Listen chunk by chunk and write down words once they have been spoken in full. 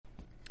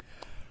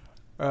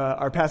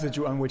Our passage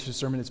on which the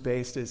sermon is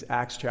based is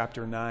Acts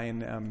chapter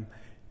 9.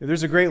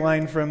 There's a great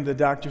line from the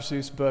Dr.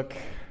 Seuss book,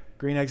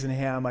 Green Eggs and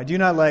Ham. I do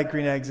not like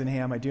green eggs and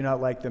ham. I do not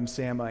like them,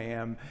 Sam I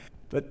am.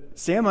 But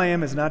Sam I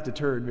am is not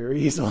deterred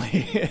very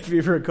easily, if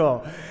you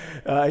recall.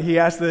 He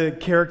asked the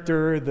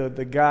character,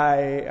 the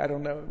guy, I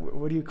don't know,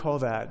 what do you call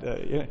that?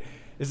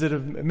 Is it a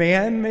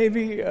man,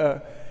 maybe?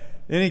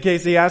 In any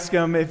case, he asked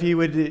him if he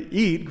would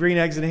eat green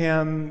eggs and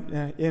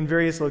ham in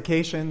various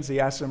locations. He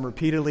asked him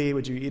repeatedly,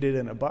 would you eat it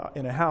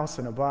in a house,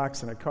 in a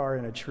box, in a car,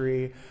 in a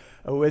tree,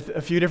 with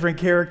a few different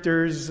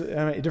characters,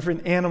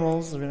 different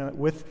animals,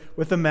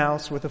 with a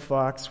mouse, with a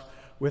fox,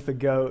 with a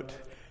goat.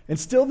 And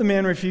still the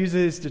man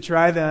refuses to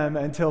try them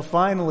until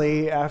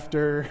finally,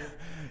 after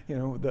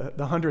the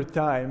 100th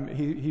time,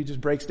 he just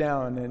breaks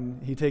down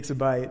and he takes a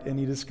bite and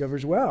he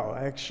discovers, wow,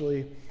 I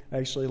actually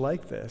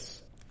like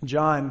this.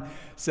 John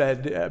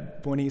said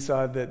when he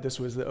saw that this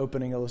was the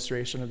opening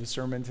illustration of the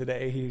sermon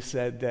today, he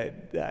said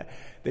that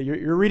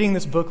you're reading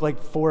this book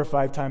like 4 or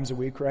 5 times a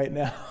week right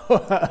now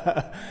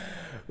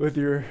with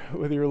your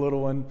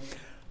little one.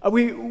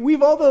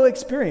 We've all though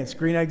experienced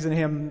green eggs and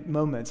ham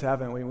moments,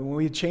 haven't we? When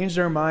we changed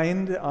our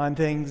mind on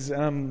things.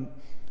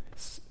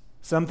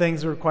 Some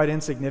things were quite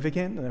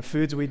insignificant,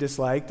 foods we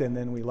disliked and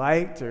then we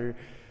liked, or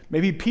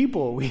maybe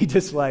people we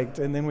disliked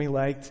and then we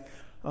liked.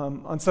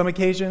 On some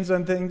occasions,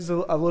 on things a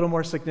little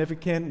more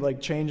significant,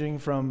 like going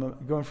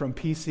from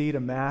PC to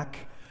Mac.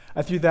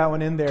 I threw that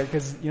one in there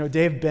because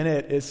Dave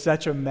Bennett is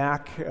such a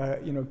Mac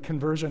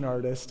conversion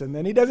artist, and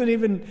then he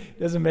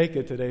doesn't make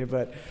it today.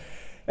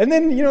 And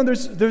then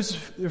there's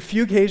a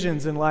few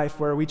occasions in life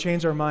where we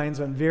change our minds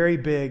on very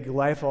big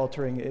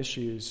life-altering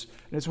issues,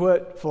 and it's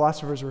what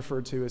philosophers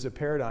refer to as a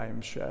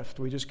paradigm shift.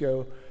 We just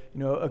go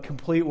a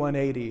complete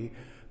 180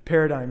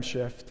 paradigm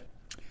shift.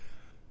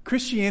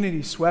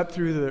 Christianity swept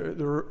through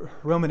the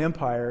Roman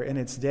Empire in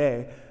its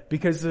day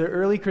because the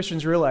early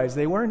Christians realized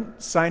they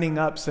weren't signing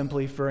up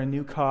simply for a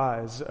new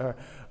cause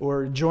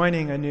or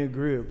joining a new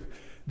group.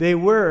 They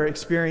were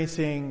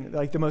experiencing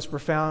like the most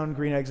profound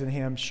green eggs and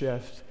ham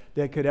shift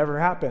that could ever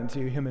happen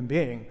to a human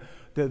being.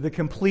 The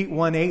complete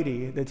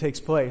 180 that takes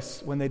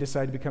place when they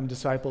decide to become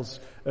disciples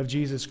of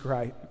Jesus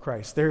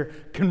Christ. They're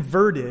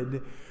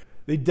converted.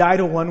 They die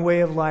to one way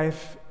of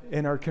life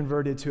and are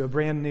converted to a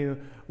brand new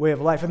way of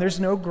life. And there's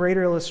no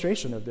greater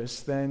illustration of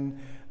this than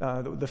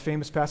the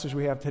famous passage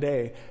we have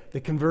today,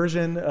 the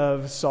conversion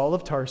of Saul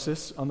of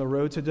Tarsus on the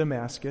road to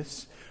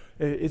Damascus.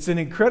 It's an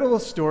incredible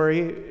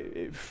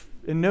story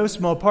in no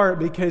small part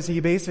because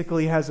he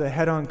basically has a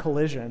head-on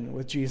collision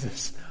with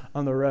Jesus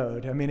on the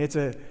road. I mean, it's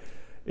a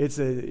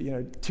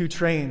 2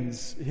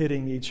 trains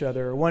hitting each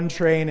other, or 1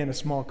 train and a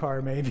small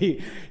car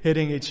maybe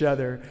hitting each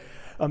other.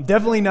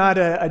 Definitely not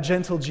a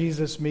gentle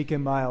Jesus, meek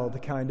and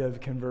mild kind of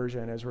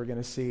conversion, as we're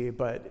going to see.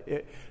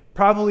 But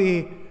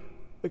probably,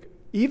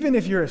 even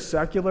if you're a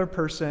secular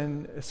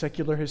person, a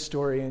secular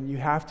historian, you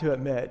have to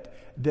admit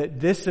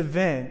that this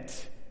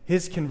event,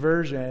 his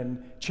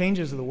conversion,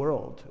 changes the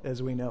world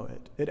as we know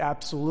it. It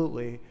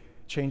absolutely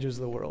changes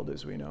the world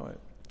as we know it.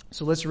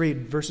 So let's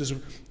read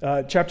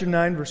chapter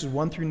 9, verses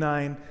 1 through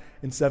 9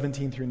 and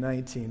 17 through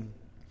 19.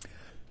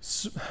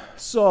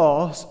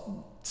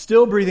 Saul,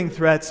 still breathing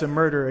threats and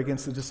murder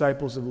against the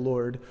disciples of the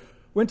Lord,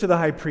 went to the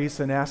high priest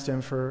and asked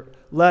him for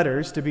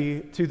letters to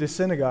the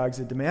synagogues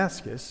at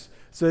Damascus,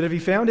 so that if he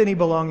found any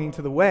belonging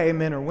to the way,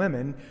 men or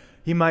women,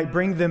 he might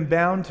bring them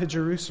bound to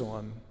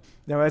Jerusalem.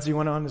 Now as he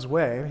went on his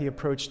way, he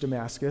approached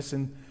Damascus,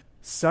 and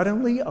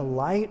suddenly a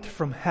light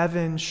from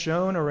heaven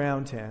shone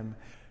around him,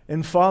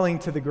 and falling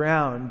to the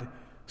ground,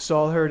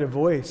 Saul heard a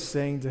voice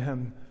saying to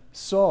him,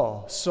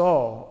 Saul,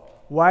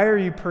 Saul, why are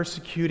you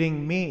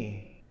persecuting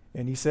me?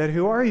 And he said,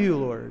 Who are you,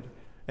 Lord?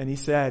 And he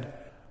said,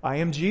 I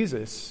am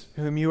Jesus,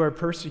 whom you are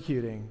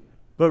persecuting.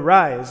 But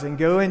rise and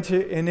go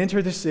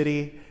enter the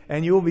city,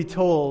 and you will be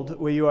told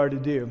what you are to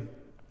do.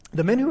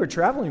 The men who were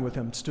traveling with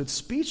him stood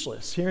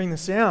speechless, hearing the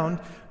sound,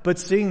 but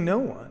seeing no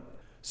one.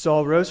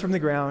 Saul rose from the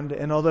ground,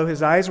 and although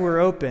his eyes were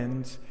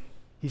opened,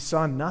 he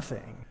saw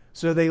nothing.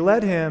 So they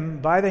led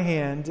him by the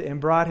hand and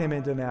brought him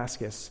into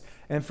Damascus.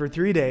 And for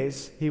 3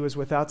 days he was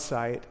without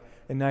sight,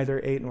 and neither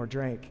ate nor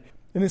drank.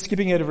 And then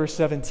skipping ahead to verse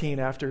 17,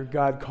 after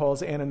God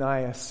calls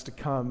Ananias to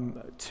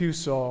come to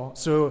Saul.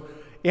 So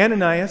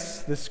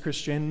Ananias, this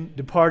Christian,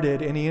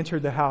 departed, and he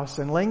entered the house.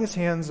 And laying his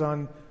hands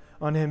on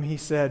him, he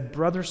said,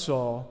 Brother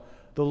Saul,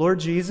 the Lord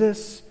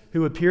Jesus,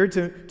 who appeared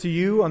to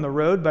you on the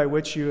road by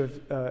which you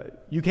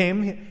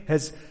came,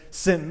 has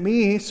sent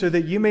me so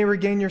that you may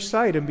regain your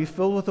sight and be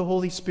filled with the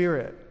Holy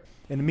Spirit.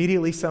 And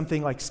immediately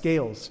something like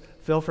scales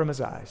fell from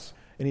his eyes,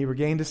 and he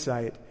regained his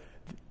sight.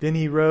 Then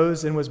he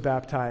rose and was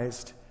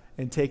baptized,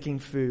 and taking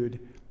food,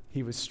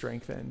 he was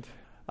strengthened.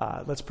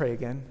 Let's pray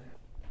again.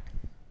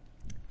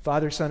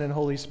 Father, Son, and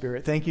Holy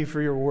Spirit, thank you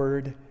for your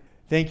word.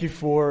 Thank you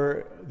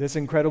for this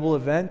incredible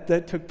event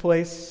that took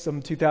place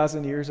some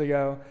 2,000 years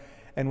ago.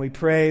 And we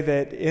pray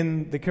that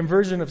in the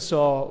conversion of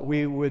Saul,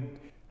 we would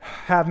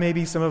have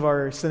maybe some of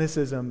our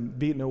cynicism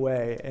beaten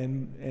away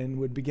and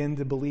would begin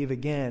to believe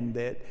again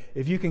that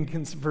if you can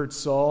convert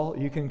Saul,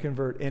 you can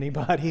convert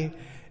anybody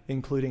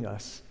including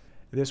us.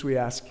 This we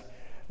ask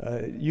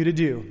you to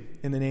do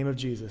in the name of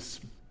Jesus.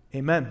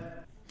 Amen.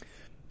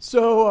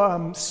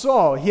 So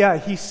Saul,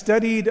 he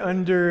studied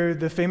under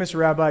the famous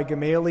Rabbi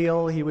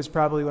Gamaliel. He was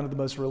probably one of the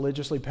most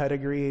religiously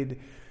pedigreed,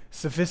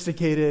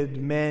 sophisticated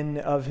men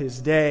of his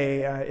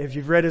day. If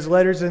you've read his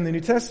letters in the New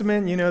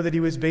Testament, you know that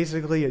he was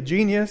basically a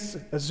genius,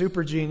 a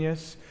super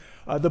genius.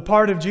 The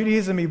part of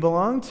Judaism he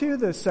belonged to,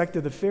 the sect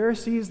of the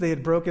Pharisees, they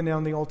had broken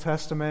down the Old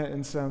Testament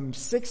in some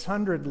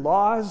 600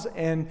 laws,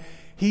 and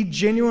he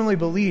genuinely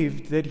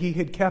believed that he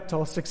had kept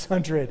all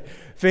 600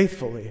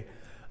 faithfully.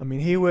 I mean,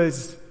 he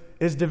was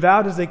as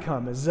devout as they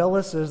come, as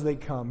zealous as they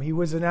come. He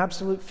was an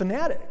absolute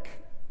fanatic.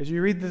 As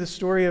you read the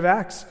story of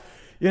Acts,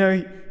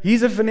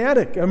 he's a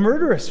fanatic, a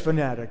murderous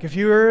fanatic. If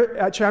you were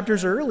at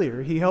chapters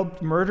earlier, he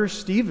helped murder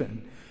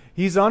Stephen.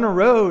 He's on a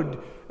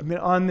road,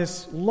 on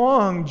this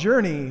long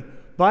journey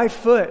by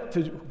foot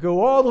to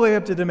go all the way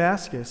up to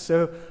Damascus.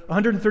 So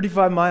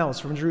 135 miles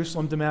from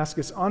Jerusalem to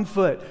Damascus on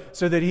foot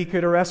so that he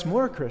could arrest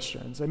more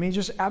Christians. He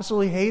just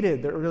absolutely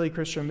hated the early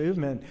Christian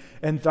movement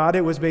and thought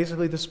it was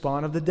basically the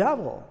spawn of the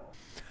devil.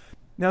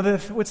 Now,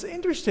 what's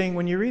interesting,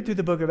 when you read through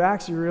the book of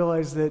Acts, you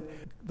realize that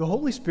the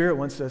Holy Spirit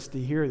wants us to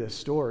hear this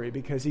story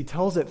because he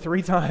tells it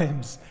 3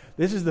 times.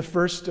 This is the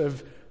first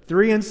of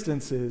 3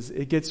 instances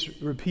it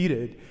gets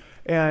repeated.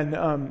 And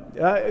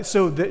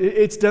so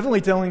it's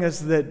definitely telling us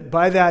that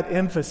by that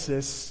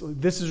emphasis,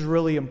 this is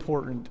really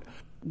important.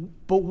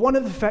 But one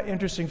of the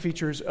interesting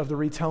features of the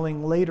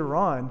retelling later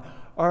on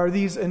are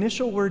these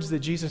initial words that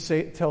Jesus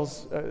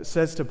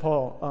says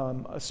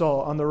to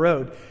Saul on the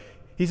road.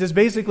 He says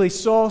basically,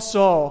 Saul,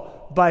 Saul,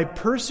 by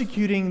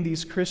persecuting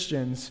these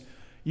Christians,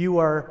 you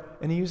are,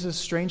 and he uses a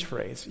strange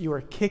phrase, you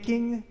are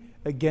kicking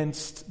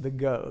against the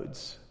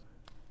goads.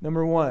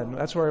 Number 1,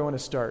 that's where I want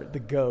to start, the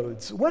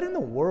goads. What in the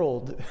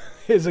world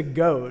is a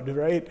goad,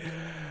 right?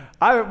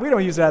 We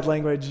don't use that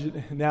language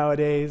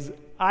nowadays.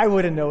 I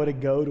wouldn't know what a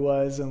goad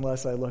was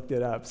unless I looked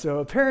it up. So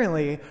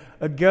apparently,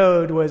 a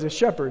goad was a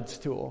shepherd's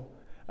tool.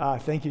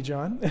 Thank you,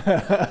 John.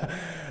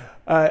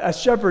 A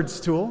shepherd's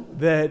tool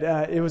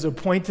that it was a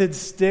pointed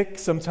stick,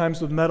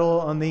 sometimes with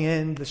metal on the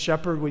end. The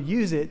shepherd would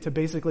use it to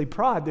basically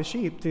prod the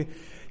sheep, to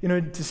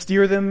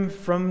steer them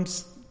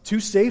to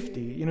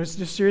safety,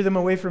 to steer them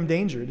away from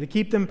danger, to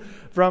keep them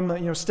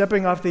from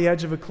stepping off the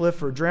edge of a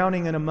cliff or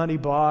drowning in a muddy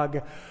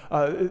bog.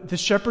 The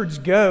shepherd's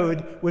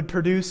goad would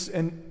produce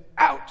an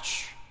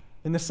ouch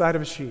in the side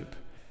of a sheep.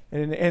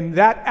 And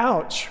that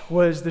ouch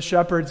was the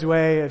shepherd's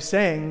way of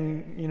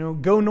saying,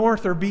 go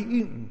north or be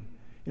eaten.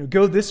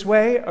 Go this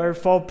way or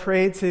fall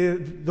prey to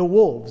the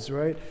wolves,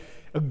 right?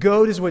 A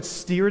goad is what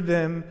steered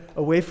them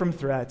away from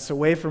threats,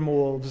 away from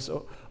wolves,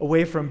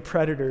 away from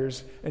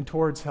predators, and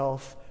towards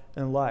health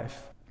and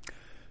life.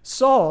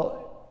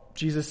 Saul,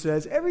 Jesus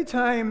says, every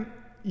time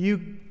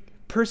you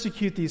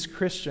persecute these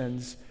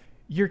Christians,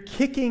 you're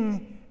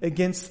kicking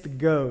against the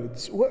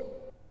goads.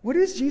 What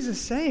is Jesus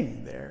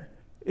saying there?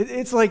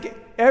 It's like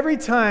every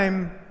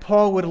time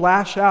Paul would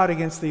lash out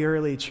against the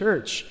early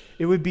church,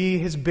 it would be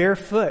his bare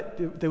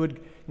foot that would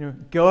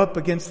go up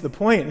against the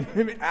point.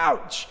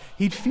 Ouch!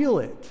 He'd feel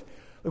it.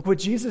 Look, what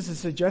Jesus is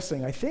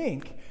suggesting, I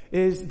think,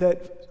 is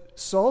that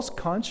Saul's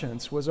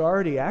conscience was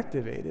already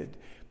activated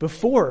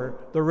before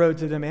the road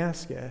to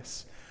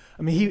Damascus.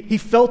 He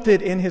felt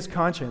it in his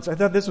conscience. I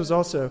thought this was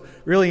also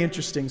really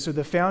interesting. So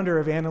the founder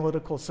of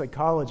analytical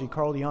psychology,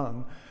 Carl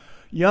Jung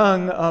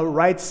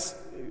writes,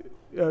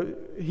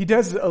 he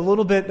does a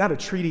little bit, not a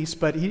treatise,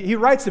 but he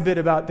writes a bit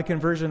about the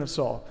conversion of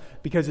Saul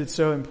because it's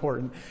so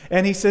important.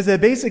 And he says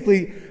that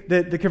basically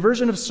the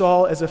conversion of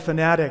Saul as a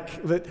fanatic,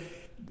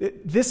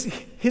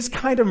 his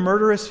kind of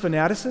murderous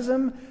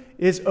fanaticism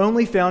is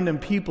only found in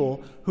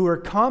people who are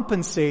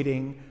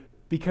compensating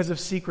because of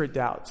secret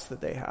doubts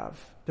that they have.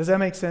 Does that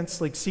make sense?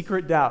 Like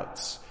secret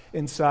doubts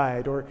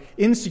inside or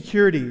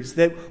insecurities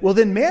that will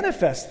then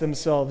manifest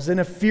themselves in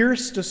a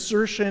fierce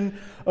assertion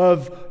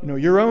of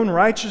your own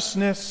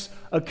righteousness,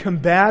 a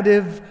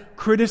combative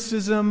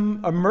criticism,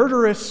 a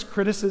murderous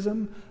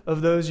criticism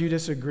of those you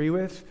disagree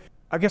with.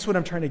 I guess what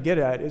I'm trying to get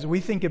at is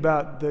we think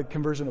about the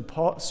conversion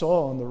of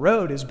Saul on the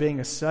road as being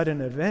a sudden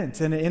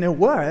event, and it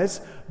was,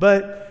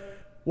 but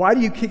why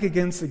do you kick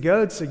against the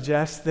goad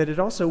suggests that it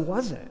also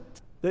wasn't.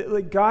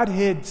 That God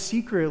had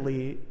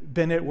secretly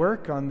been at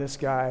work on this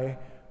guy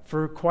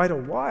for quite a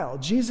while.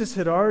 Jesus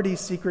had already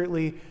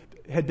secretly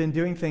had been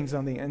doing things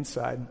on the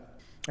inside.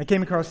 I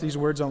came across these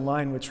words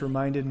online which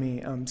reminded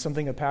me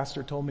something a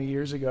pastor told me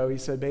years ago. He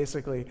said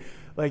basically,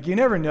 you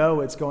never know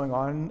what's going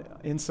on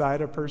inside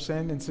a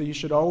person, and so you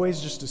should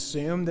always just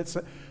assume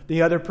that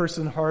the other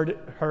person's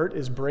heart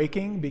is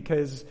breaking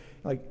because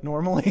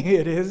normally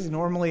it is.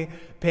 Normally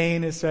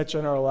pain is such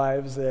in our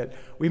lives that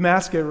we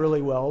mask it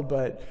really well,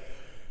 but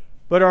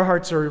our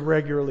hearts are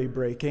regularly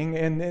breaking.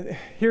 And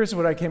here's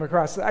what I came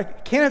across. I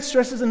cannot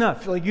stress this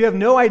enough. You have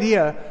no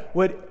idea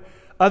what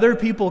other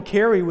people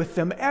carry with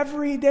them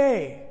every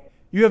day.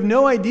 You have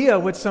no idea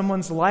what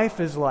someone's life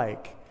is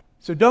like.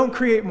 So don't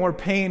create more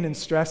pain and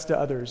stress to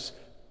others.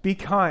 Be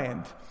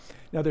kind.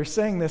 Now, they're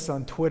saying this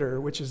on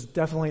Twitter, which is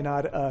definitely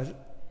not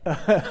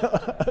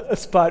a a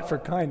spot for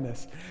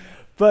kindness.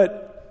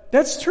 But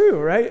that's true,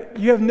 right?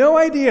 You have no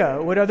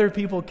idea what other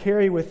people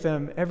carry with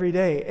them every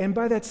day. And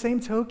by that same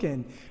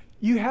token,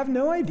 you have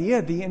no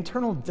idea the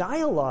internal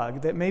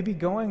dialogue that may be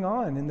going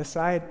on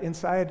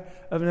inside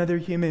of another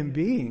human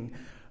being.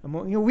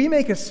 We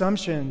make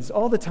assumptions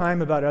all the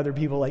time about other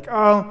people, like,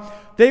 oh,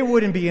 they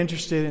wouldn't be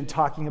interested in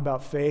talking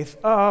about faith.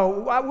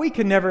 Oh, we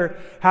could never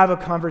have a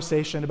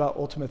conversation about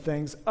ultimate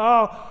things.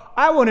 Oh,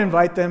 I won't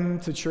invite them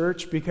to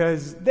church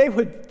because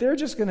they're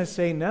just going to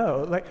say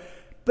no.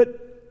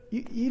 But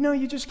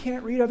you just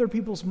can't read other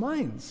people's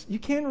minds. You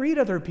can't read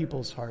other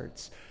people's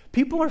hearts.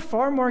 People are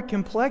far more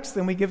complex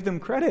than we give them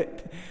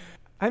credit.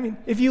 I mean,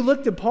 if you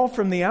looked at Paul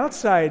from the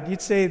outside,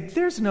 you'd say,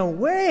 there's no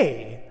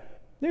way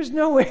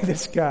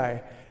this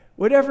guy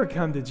would ever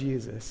come to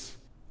Jesus.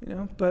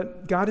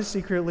 But God is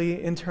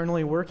secretly,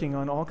 internally working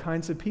on all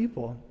kinds of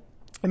people.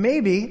 And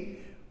maybe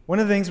one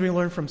of the things we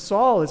learn from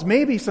Saul is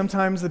maybe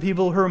sometimes the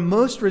people who are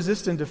most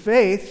resistant to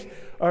faith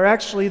are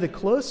actually the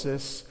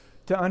closest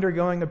to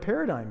undergoing a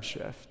paradigm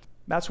shift.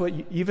 That's what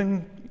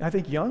even, I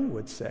think, Young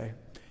would say.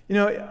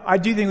 I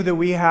do think that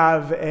we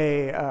have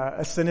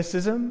a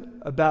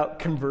cynicism about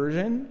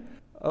conversion,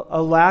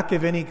 a lack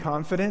of any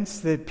confidence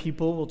that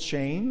people will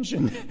change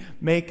and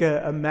make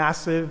a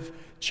massive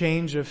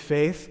change of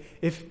faith.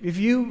 If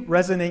you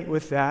resonate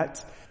with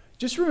that,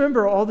 just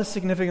remember all the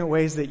significant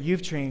ways that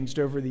you've changed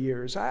over the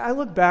years. I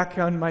look back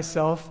on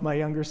myself, my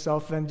younger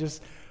self, and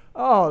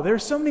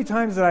there's so many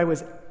times that I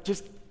was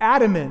just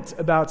adamant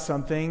about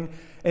something,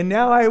 and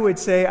now I would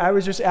say I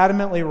was just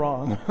adamantly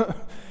wrong.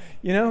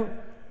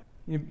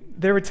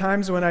 There were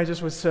times when I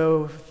just was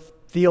so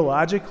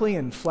theologically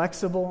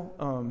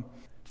inflexible,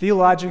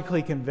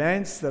 theologically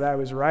convinced that I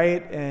was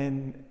right,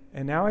 and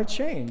now I've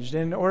changed.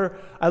 Or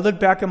I look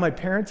back on my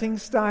parenting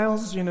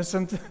styles.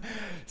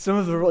 Some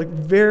of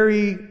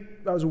the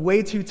I was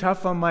way too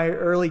tough on my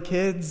early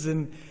kids,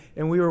 and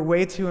we were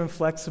way too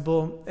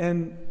inflexible.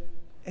 And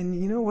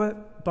you know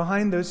what?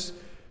 Behind those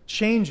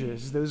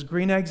changes, those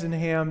green eggs and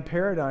ham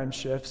paradigm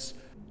shifts,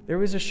 there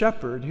was a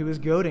shepherd who was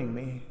goading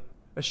me.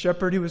 A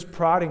shepherd who was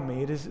prodding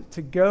me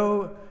to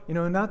go,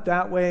 not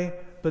that way,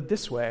 but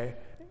this way.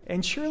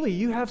 And surely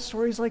you have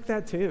stories like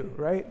that too,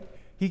 right?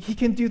 He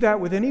can do that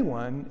with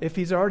anyone if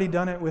he's already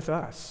done it with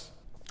us.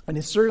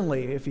 And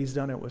certainly if he's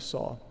done it with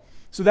Saul.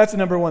 So that's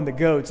number one, the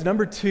goats.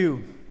 Number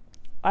two,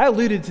 I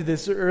alluded to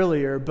this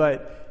earlier,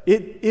 but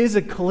it is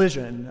a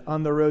collision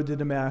on the road to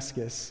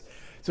Damascus.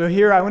 So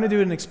here I want to do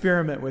an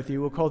experiment with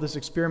you. We'll call this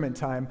experiment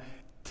time.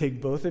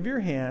 Take both of your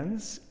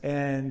hands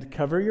and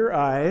cover your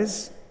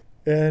eyes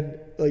and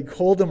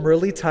hold them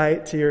really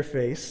tight to your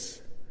face.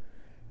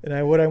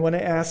 And what I want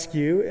to ask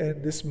you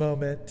in this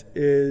moment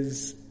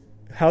is,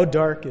 how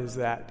dark is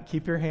that?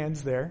 Keep your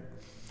hands there.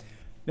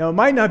 Now, it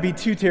might not be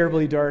too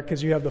terribly dark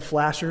because you have the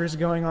flashers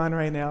going on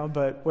right now,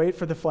 but wait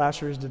for the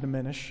flashers to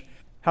diminish.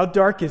 How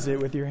dark is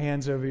it with your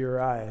hands over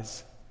your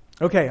eyes?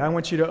 Okay, I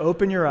want you to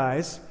open your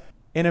eyes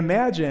and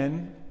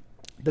imagine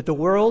that the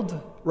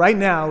world right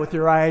now with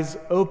your eyes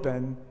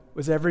open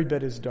was every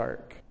bit as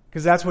dark,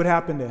 because that's what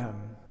happened to him.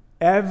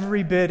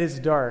 Every bit as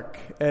dark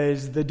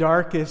as the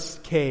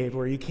darkest cave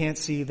where you can't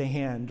see the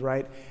hand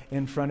right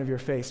in front of your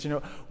face.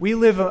 We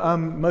live,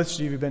 most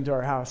of you have been to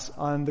our house,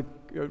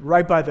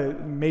 right by the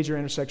major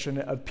intersection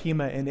of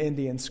Pima and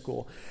Indian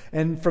School.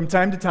 And from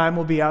time to time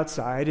we'll be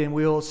outside and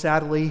we'll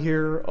sadly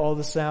hear all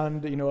the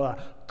sound,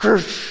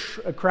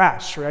 a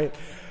crash, right?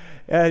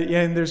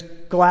 And there's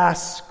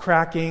glass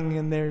cracking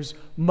and there's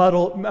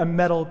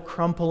metal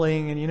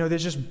crumpling and,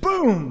 there's just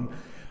boom!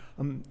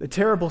 A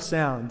terrible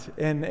sound.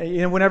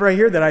 And whenever I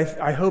hear that,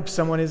 I hope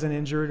someone isn't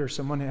injured or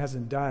someone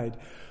hasn't died.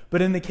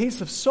 But in the case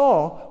of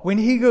Saul, when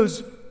he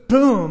goes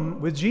boom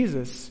with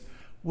Jesus,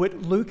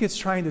 what Luke is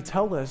trying to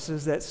tell us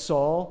is that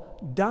Saul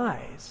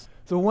dies.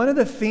 So one of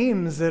the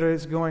themes that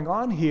is going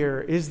on here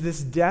is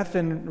this death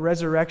and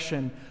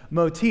resurrection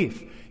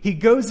motif. He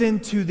goes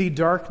into the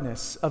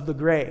darkness of the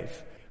grave.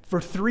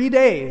 For 3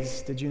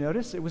 days, did you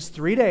notice? It was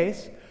 3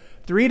 days.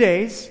 3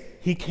 days,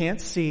 he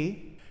can't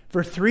see.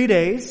 For 3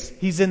 days,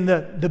 he's in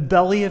the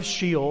belly of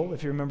Sheol,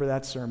 if you remember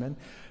that sermon.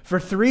 For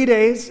 3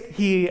 days,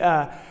 he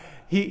doesn't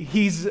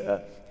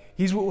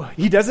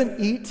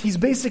eat. He's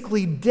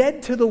basically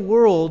dead to the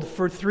world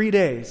for 3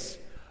 days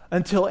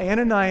until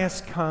Ananias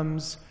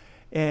comes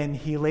and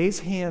he lays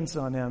hands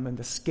on him and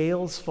the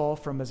scales fall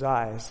from his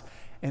eyes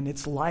and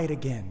it's light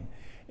again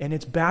and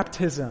it's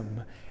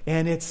baptism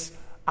and it's,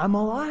 I'm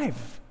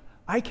alive.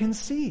 I can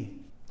see.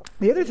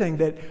 The other thing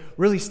that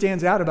really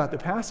stands out about the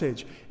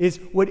passage is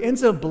what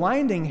ends up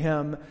blinding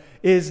him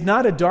is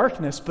not a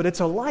darkness, but it's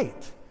a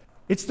light.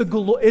 It's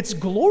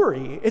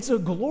glory. It's a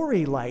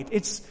glory light.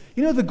 It's,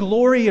 the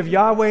glory of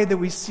Yahweh that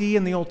we see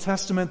in the Old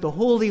Testament. The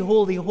holy,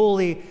 holy,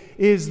 holy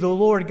is the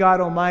Lord God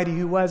Almighty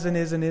who was and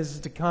is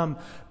to come.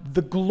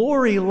 The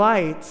glory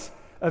light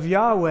of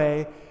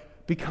Yahweh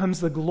becomes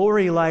the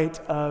glory light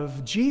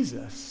of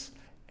Jesus.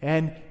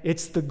 And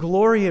it's the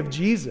glory of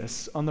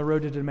Jesus on the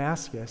road to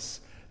Damascus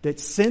that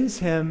sends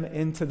him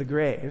into the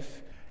grave,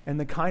 and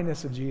the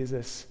kindness of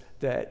Jesus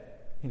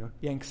that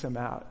yanks him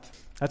out.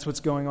 That's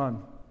what's going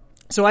on.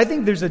 So I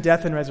think there's a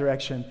death and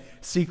resurrection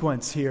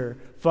sequence here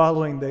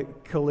following the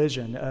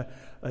collision,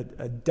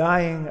 a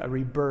dying, a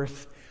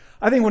rebirth.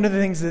 I think one of the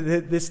things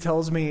that this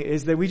tells me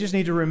is that we just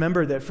need to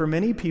remember that for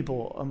many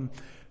people,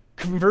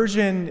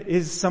 conversion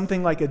is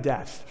something like a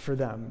death for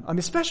them.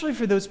 Especially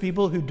for those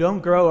people who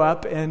don't grow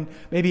up in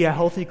maybe a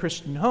healthy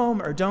Christian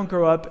home or don't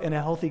grow up in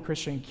a healthy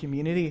Christian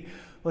community.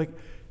 Like,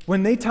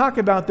 when they talk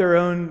about their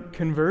own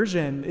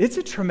conversion, it's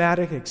a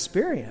traumatic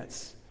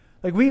experience.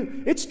 Like,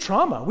 it's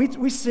trauma.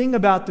 We sing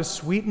about the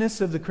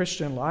sweetness of the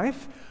Christian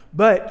life,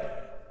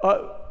 but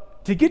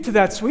to get to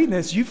that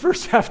sweetness, you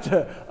first have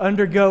to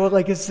undergo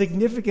like a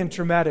significant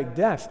traumatic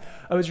death.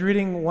 I was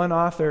reading one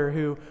author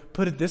who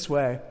put it this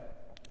way.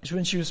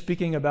 When she was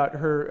speaking about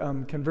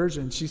her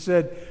conversion, she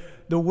said,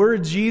 "The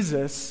word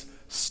Jesus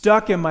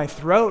stuck in my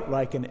throat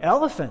like an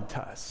elephant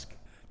tusk.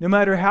 No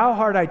matter how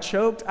hard I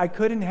choked, I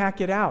couldn't hack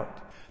it out.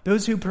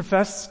 Those who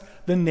professed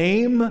the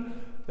name,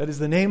 that is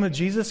the name of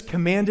Jesus,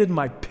 commanded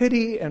my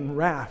pity and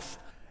wrath.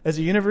 As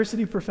a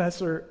university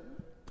professor,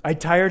 I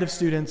tired of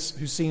students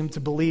who seemed to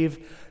believe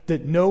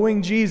that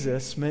knowing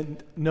Jesus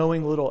meant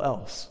knowing little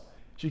else."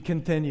 She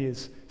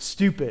continues,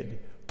 "Stupid,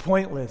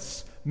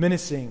 pointless,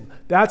 menacing.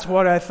 That's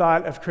what I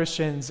thought of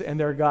Christians and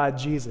their God,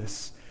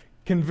 Jesus.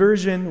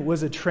 Conversion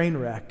was a train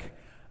wreck.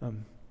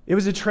 It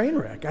was a train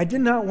wreck. I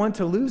did not want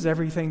to lose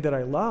everything that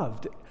I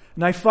loved,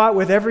 and I fought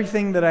with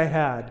everything that I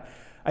had.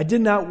 I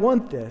did not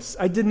want this.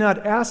 I did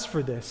not ask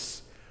for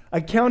this. I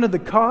counted the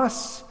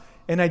costs,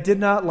 and I did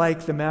not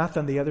like the math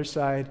on the other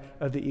side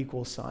of the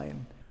equal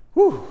sign."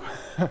 Whew.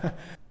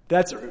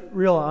 That's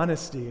real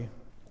honesty.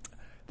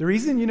 The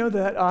reason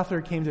that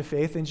author came to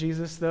faith in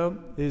Jesus, though,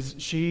 is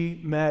she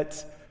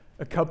met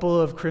a couple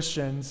of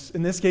Christians.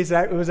 In this case,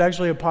 it was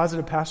actually a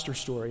positive pastor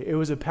story. It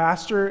was a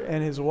pastor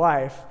and his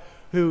wife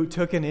who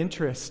took an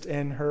interest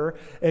in her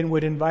and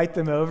would invite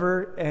them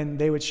over, and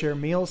they would share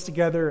meals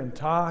together and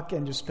talk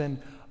and just spend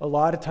a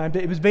lot of time.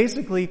 It was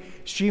basically,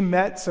 she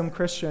met some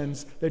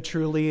Christians that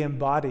truly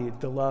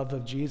embodied the love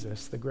of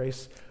Jesus, the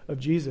grace of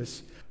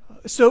Jesus.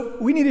 So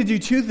we need to do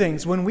two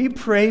things. When we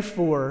pray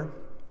for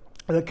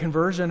the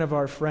conversion of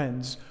our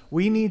friends,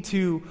 we need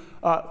to,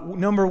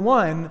 number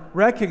one,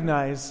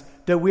 recognize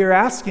that we are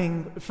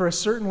asking for a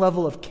certain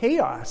level of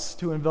chaos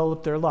to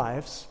envelop their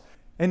lives.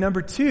 And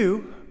number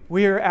two,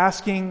 we are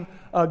asking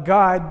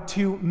God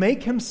to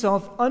make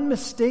himself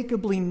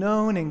unmistakably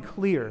known and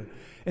clear.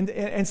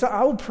 And so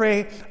I'll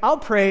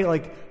pray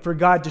like for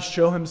God to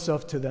show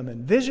himself to them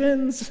in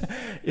visions,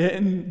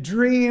 in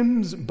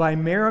dreams, by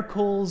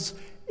miracles,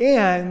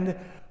 and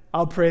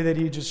I'll pray that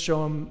he just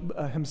show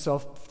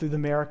himself through the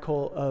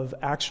miracle of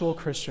actual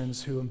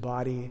Christians who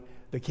embody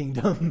the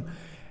kingdom.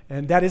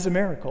 And that is a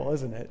miracle,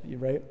 isn't it?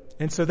 Right?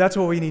 And so that's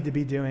what we need to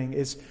be doing,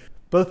 is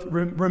both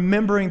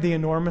remembering the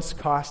enormous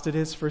cost it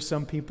is for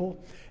some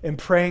people and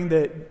praying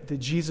that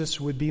Jesus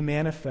would be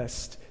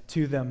manifest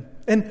to them.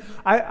 And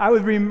I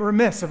would be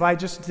remiss if I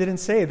just didn't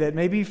say that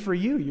maybe for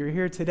you, you're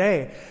here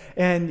today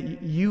and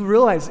you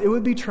realize it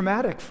would be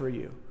traumatic for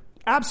you,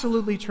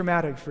 absolutely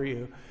traumatic for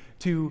you,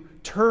 to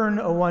turn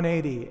a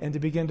 180 and to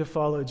begin to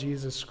follow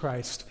Jesus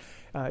Christ.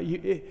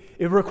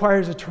 It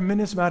requires a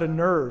tremendous amount of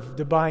nerve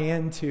to buy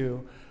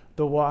into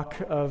the walk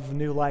of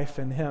new life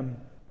in him.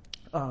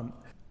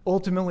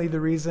 Ultimately, the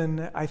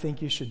reason I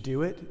think you should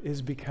do it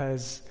is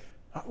because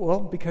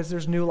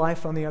there's new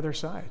life on the other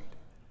side.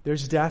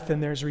 There's death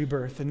and there's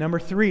rebirth. And number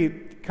three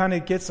kind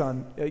of gets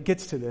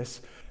to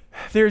this.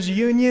 There's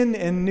union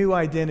and new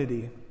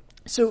identity.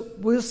 So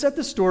we'll set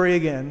the story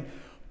again.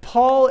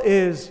 Paul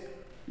is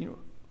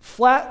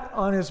flat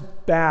on his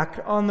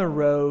back on the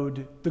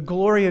road. The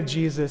glory of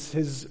Jesus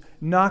has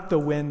knocked the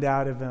wind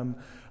out of him.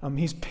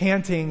 He's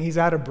panting. He's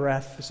out of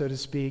breath, so to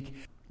speak.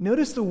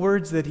 Notice the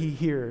words that he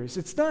hears.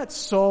 It's not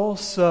Saul,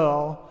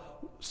 Saul,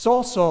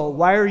 Saul, Saul,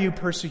 why are you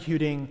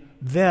persecuting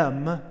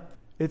them?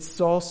 It's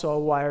Saul,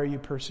 Saul, why are you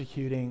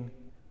persecuting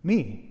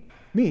me?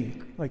 Me.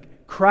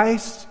 Like,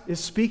 Christ is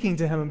speaking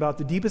to him about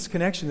the deepest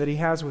connection that he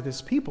has with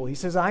his people. He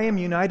says, I am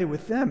united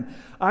with them.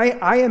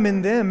 I am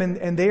in them,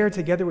 and they are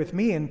together with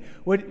me. And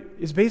what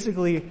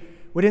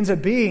ends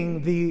up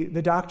being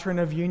the doctrine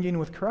of union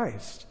with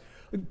Christ.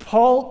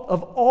 Paul,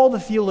 of all the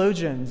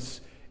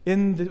theologians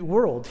in the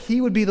world,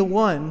 he would be the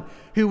one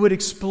who would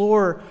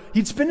explore,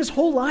 he'd spend his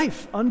whole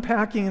life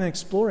unpacking and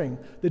exploring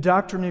the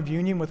doctrine of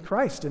union with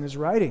Christ in his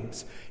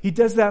writings. He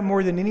does that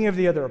more than any of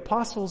the other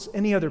apostles,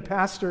 any other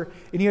pastor,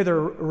 any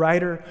other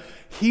writer.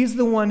 He's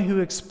the one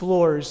who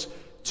explores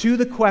to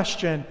the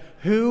question,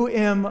 who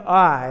am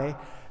I?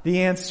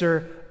 The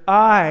answer,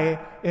 I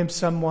am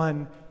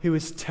someone who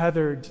is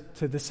tethered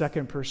to the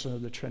second person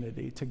of the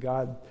Trinity, to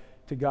God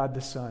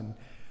the Son.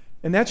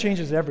 And that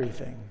changes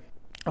everything.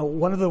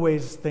 One of the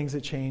things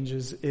that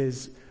changes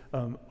is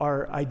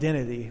our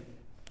identity.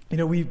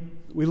 We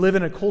live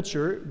in a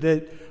culture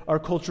that our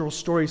cultural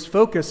stories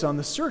focus on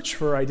the search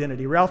for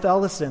identity. Ralph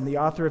Ellison, the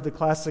author of the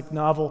classic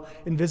novel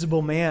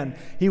Invisible Man,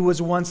 he was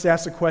once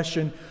asked a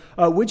question,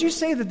 would you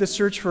say that the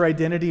search for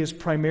identity is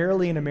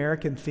primarily an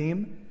American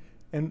theme?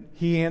 And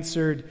he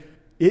answered,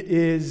 It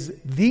is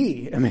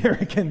the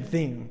American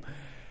theme.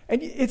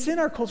 And it's in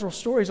our cultural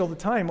stories all the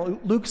time.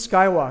 Luke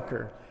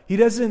Skywalker, he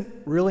doesn't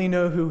really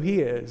know who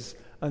he is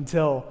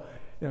until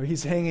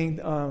he's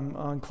hanging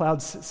on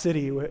Cloud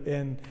City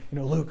and,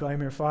 Luke, I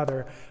am your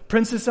father.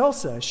 Princess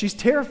Elsa, she's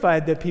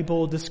terrified that people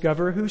will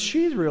discover who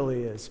she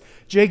really is.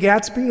 Jay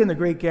Gatsby in The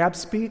Great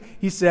Gatsby,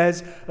 he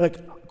says,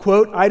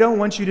 quote, I don't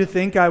want you to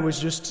think I was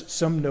just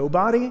some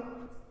nobody,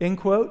 end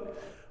quote.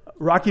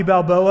 Rocky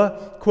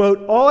Balboa,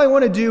 quote, all I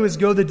want to do is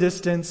go the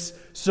distance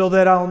so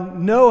that I'll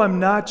know I'm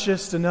not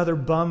just another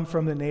bum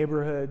from the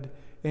neighborhood,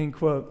 end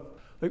quote.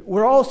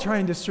 We're all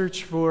trying to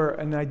search for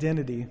an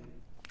identity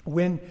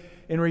when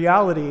in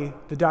reality,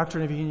 the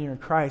doctrine of union in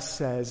Christ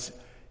says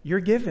you're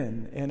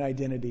given an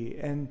identity,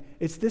 and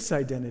it's this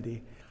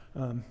identity.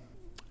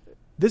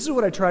 This is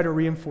what I try to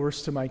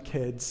reinforce to my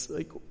kids.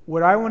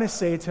 What I want to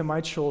say to my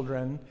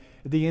children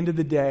at the end of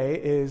the day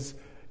is,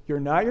 you're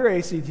not your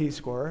ACT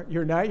score,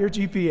 you're not your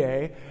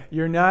GPA,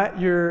 you're not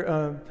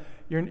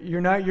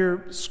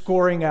your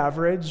scoring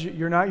average,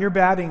 you're not your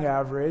batting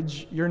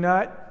average, you're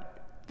not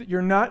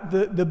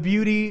the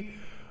beauty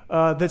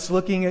that's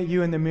looking at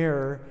you in the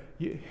mirror.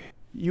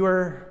 You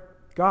are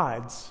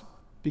God's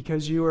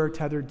because you are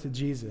tethered to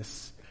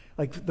Jesus.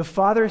 Like the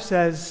Father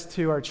says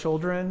to our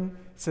children,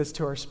 says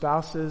to our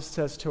spouses,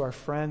 says to our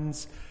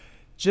friends,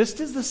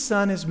 just as the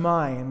Son is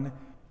mine,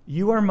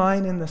 you are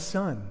mine in the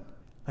Son.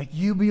 Like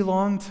you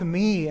belong to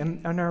me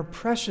and are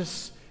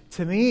precious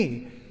to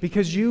me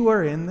because you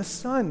are in the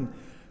Son.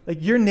 Like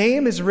your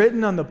name is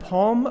written on the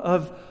palm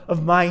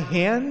of my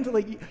hand.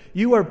 Like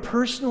you are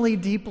personally,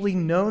 deeply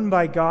known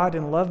by God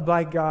and loved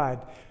by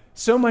God.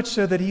 So much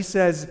so that he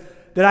says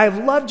that I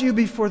have loved you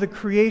before the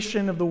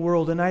creation of the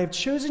world, and I have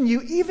chosen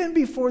you even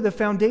before the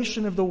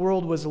foundation of the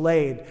world was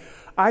laid.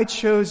 I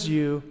chose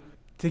you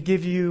to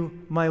give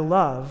you my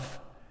love.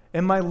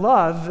 And my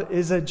love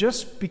is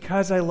just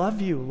because I love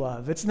you,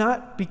 love. It's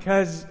not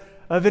because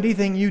of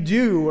anything you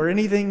do or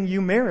anything you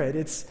merit.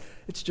 It's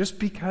just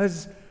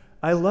because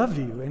I love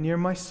you and you're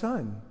my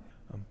son.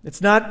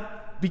 It's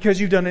not because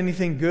you've done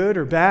anything good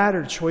or bad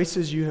or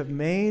choices you have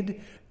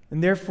made,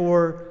 and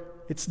therefore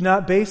it's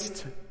not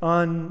based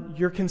on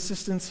your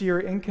consistency or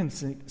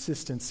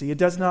inconsistency. It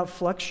does not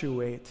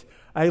fluctuate.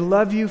 I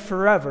love you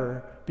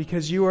forever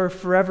because you are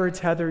forever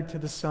tethered to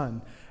the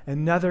Son,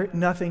 and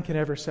nothing can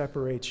ever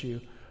separate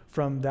you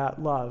from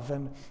that love.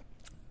 And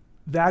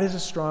that is a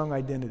strong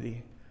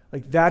identity.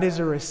 Like that is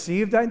a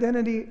received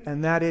identity,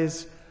 and that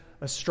is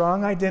a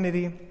strong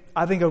identity.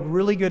 I think a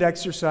really good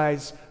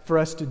exercise for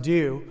us to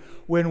do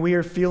when we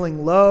are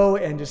feeling low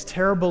and just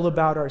terrible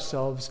about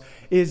ourselves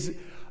is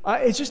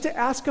it's just to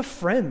ask a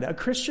friend, a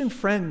Christian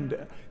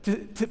friend, to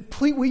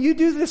please, will you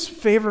do this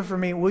favor for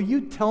me? Will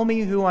you tell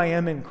me who I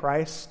am in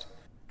Christ?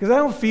 Because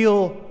I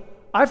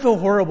feel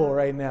horrible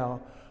right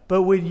now.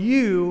 But would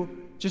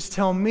you just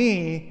tell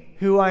me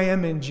who I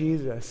am in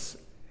Jesus?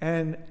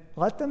 And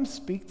let them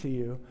speak to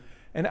you.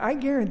 And I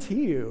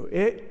guarantee you,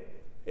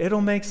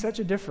 it'll make such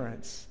a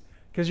difference.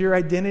 Because your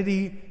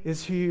identity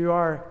is who you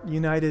are,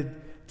 united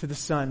to the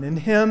Son. In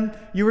Him,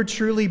 you are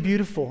truly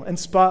beautiful and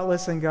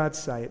spotless in God's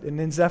sight. And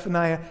in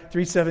Zephaniah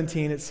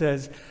 3:17, it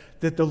says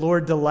that the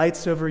Lord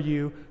delights over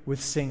you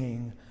with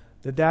singing.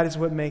 That is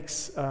what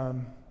makes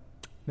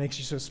you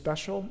so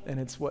special, and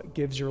it's what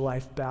gives your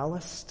life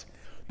ballast.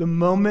 The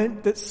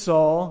moment that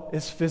Saul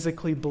is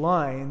physically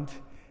blind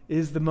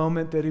is the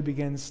moment that he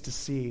begins to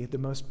see the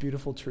most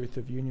beautiful truth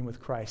of union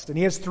with Christ. And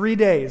he has 3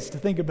 days to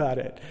think about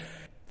it.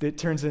 That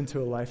turns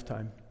into a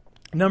lifetime.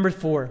 Number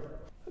 4,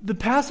 the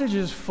passage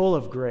is full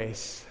of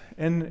grace.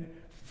 And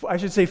I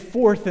should say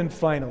fourth and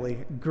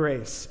finally,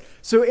 grace.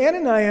 So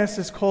Ananias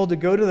is called to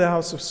go to the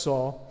house of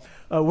Saul,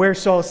 where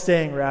Saul is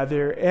staying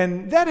rather.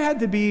 And that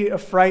had to be a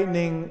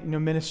frightening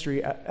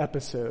ministry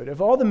episode.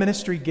 Of all the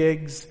ministry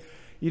gigs,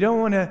 you don't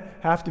want to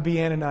have to be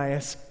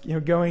Ananias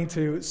going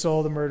to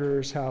Saul the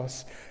murderer's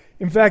house.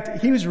 In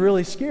fact, he was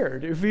really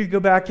scared. If we go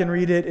back and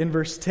read it in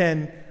verse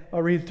 10,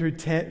 I'll read through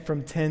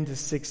from 10 to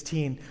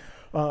 16.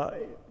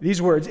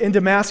 These words, in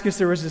Damascus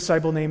there was a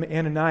disciple named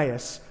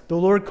Ananias. The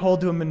Lord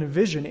called to him in a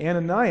vision,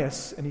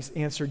 Ananias, and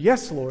he answered,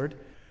 yes, Lord.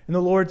 And the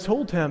Lord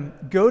told him,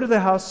 go to the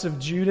house of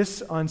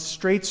Judas on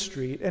Straight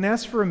Street and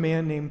ask for a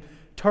man named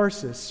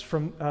Tarsus,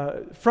 from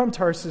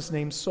Tarsus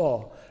named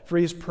Saul, for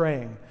he is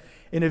praying.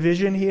 In a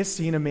vision he has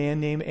seen a man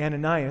named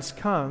Ananias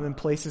come and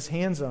place his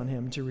hands on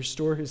him to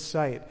restore his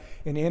sight.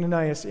 And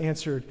Ananias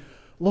answered,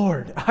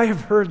 Lord, I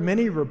have heard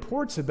many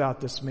reports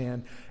about this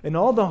man and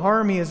all the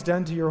harm he has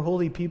done to your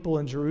holy people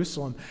in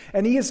Jerusalem.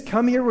 And he has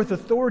come here with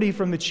authority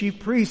from the chief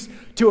priests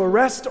to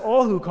arrest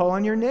all who call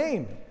on your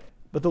name.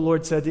 But the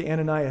Lord said to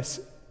Ananias,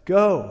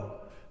 go,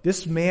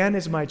 this man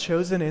is my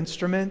chosen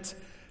instrument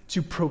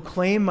to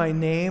proclaim my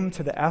name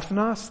to the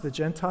ethnos, the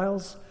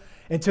Gentiles,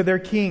 and to their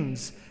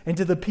kings, and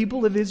to the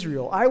people of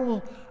Israel.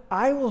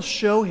 I will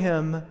show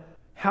him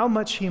how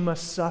much he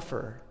must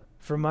suffer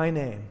for my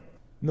name.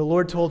 And the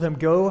Lord told him,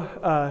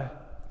 go,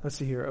 let's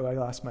see here. Oh, I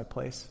lost my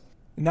place.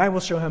 And I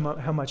will show him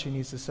how much he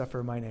needs to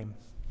suffer in my name.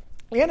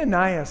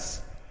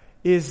 Ananias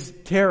is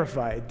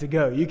terrified to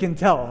go. You can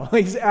tell.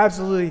 He's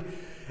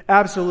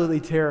absolutely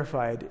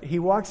terrified. He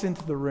walks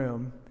into the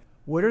room.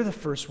 What are the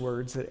first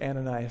words that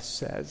Ananias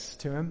says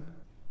to him?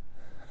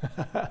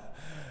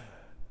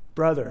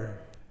 Brother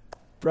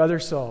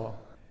Saul.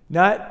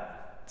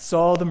 Not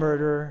Saul the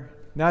murderer,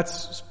 not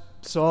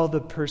Saul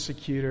the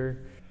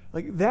persecutor.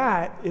 Like,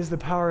 that is the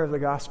power of the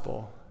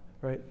gospel,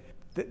 right?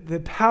 The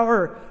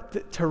power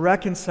to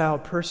reconcile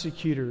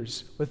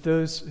persecutors with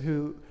those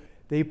who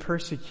they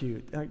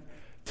persecute.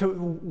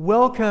 To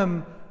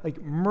welcome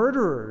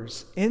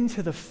murderers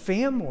into the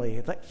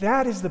family. Like,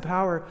 that is the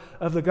power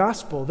of the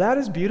gospel. That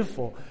is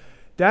beautiful.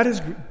 That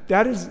is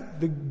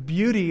the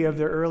beauty of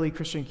the early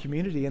Christian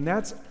community, and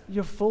that's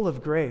full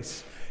of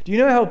grace. Do you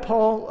know how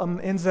Paul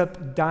ends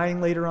up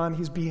dying later on?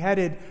 He's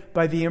beheaded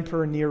by the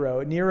Emperor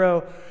Nero.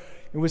 Nero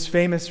was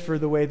famous for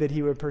the way that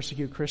he would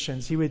persecute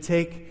Christians. He would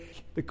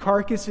take the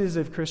carcasses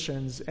of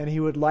Christians and he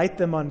would light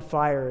them on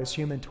fire as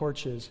human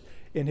torches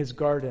in his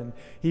garden.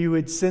 He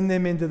would send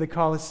them into the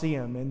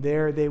Colosseum, and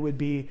there they would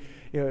be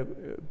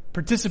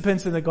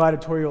participants in the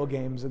gladiatorial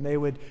games, and they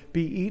would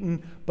be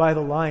eaten by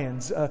the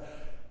lions.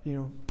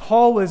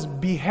 Paul was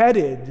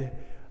beheaded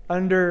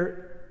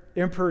under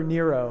Emperor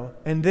Nero,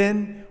 and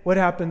then what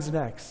happens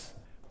next?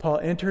 Paul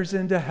enters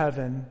into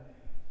heaven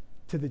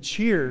to the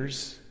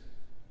cheers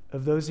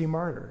of those he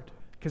martyred,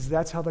 because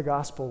that's how the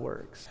gospel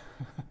works.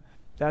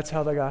 That's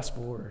how the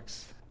gospel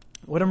works.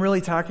 What I'm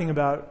really talking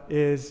about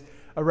is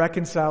a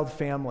reconciled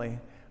family,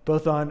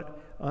 both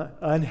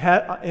in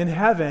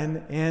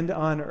heaven and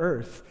on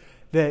earth.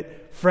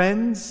 That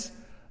friends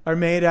are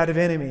made out of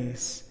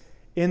enemies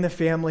in the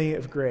family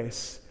of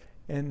grace.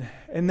 And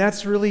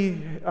that's really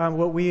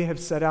what we have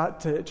set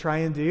out to try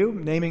and do.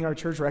 Naming our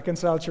church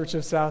Reconciled Church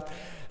of South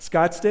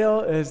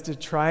Scottsdale is to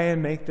try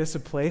and make this a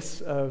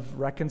place of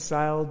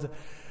reconciled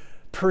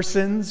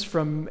persons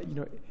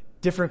from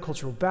different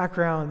cultural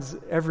backgrounds,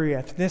 every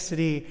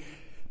ethnicity,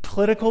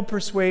 political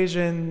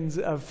persuasions,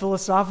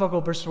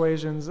 philosophical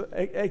persuasions,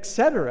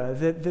 etc.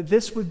 That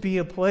this would be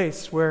a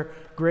place where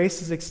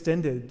grace is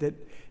extended, that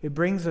it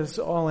brings us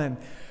all in.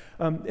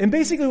 And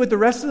basically what the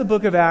rest of the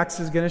book of Acts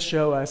is going to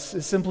show us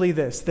is simply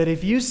this, that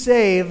if you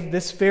save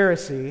this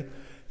Pharisee,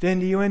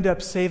 then you end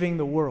up saving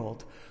the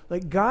world.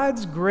 Like,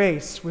 God's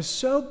grace was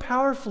so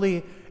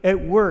powerfully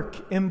at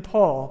work in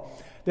Paul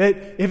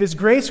that if his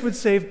grace would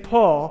save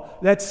Paul,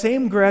 that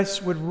same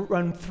grace would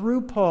run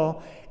through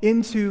Paul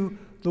into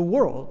the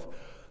world.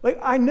 Like,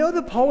 I know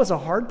that Paul was a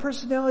hard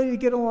personality to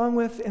get along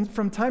with, and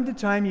from time to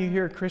time you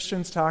hear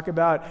Christians talk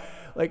about,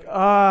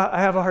 I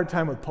have a hard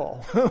time with Paul.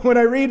 When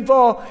I read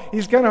Paul,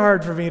 he's kind of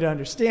hard for me to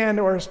understand,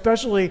 or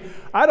especially,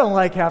 I don't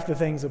like half the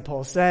things that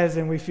Paul says,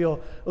 and we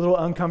feel a little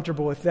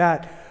uncomfortable with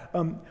that.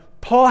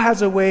 Paul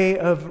has a way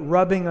of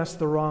rubbing us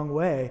the wrong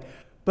way.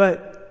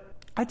 But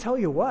I tell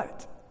you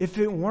what, if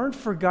it weren't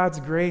for God's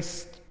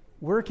grace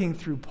working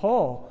through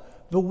Paul,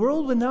 the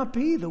world would not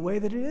be the way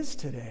that it is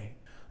today.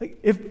 Like,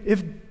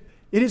 if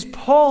it is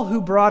Paul who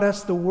brought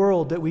us the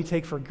world that we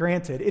take for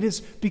granted. It is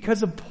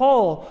because of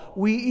Paul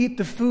we eat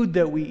the food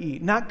that we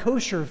eat. Not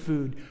kosher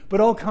food,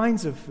 but all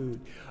kinds of food.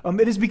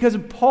 It is because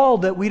of Paul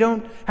that we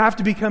don't have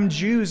to become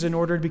Jews in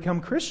order to become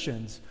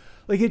Christians.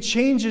 Like, it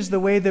changes the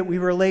way that we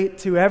relate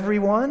to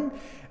everyone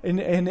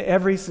in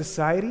every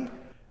society.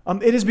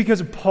 It is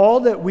because of Paul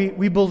that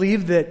we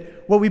believe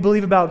that what we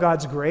believe about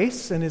God's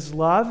grace and His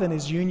love and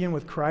His union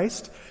with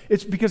Christ.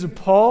 It's because of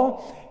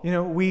Paul,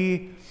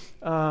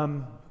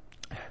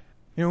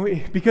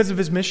 because of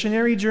his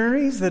missionary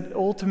journeys, that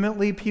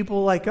ultimately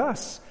people like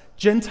us,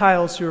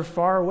 Gentiles who are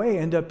far away,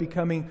 end up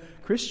becoming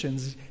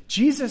Christians.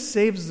 Jesus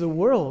saves the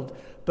world,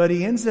 but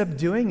He ends up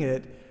doing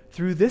it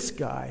through this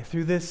guy,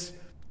 through this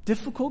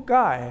difficult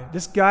guy,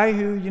 this guy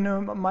who,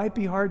 might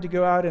be hard to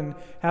go out and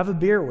have a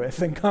beer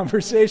with in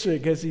conversation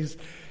because he's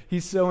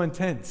so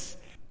intense.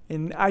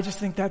 And I just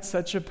think that's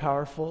such a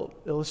powerful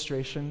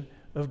illustration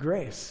of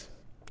grace.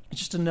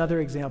 It's just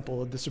another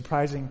example of the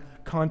surprising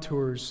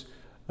contours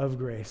of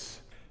grace.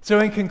 So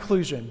in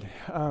conclusion,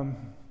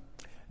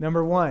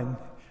 number one,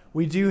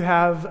 we do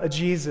have a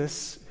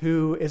Jesus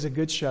who is a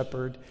good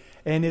shepherd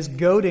and is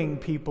goading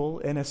people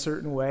in a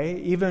certain way,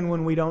 even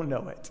when we don't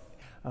know it.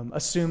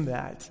 Assume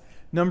that.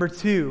 Number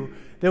two,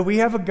 that we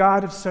have a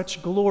God of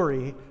such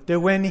glory that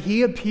when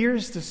He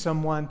appears to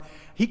someone,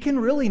 He can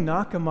really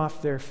knock them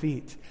off their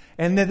feet.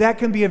 And that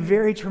can be a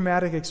very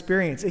traumatic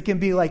experience. It can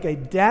be like a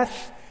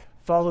death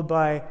followed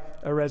by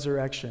a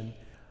resurrection.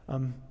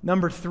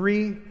 Number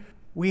three,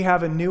 we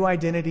have a new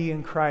identity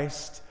in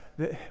Christ.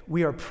 That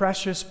we are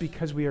precious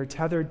because we are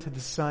tethered to the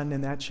Son,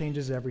 and that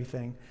changes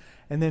everything.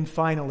 And then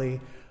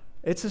finally,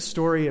 it's a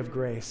story of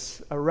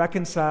grace, a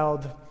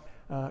reconciled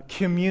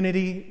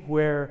community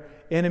where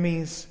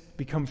enemies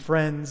become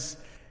friends.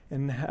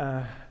 And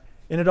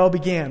it all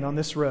began on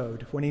this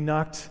road when He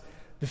knocked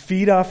the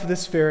feet off of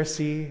this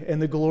Pharisee and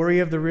the glory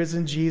of the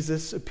risen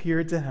Jesus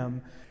appeared to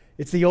him.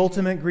 It's the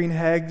ultimate green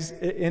eggs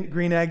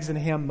and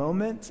ham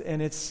moment,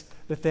 and it's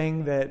the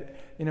thing that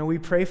we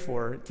pray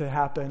for to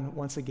happen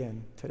once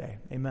again today.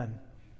 Amen.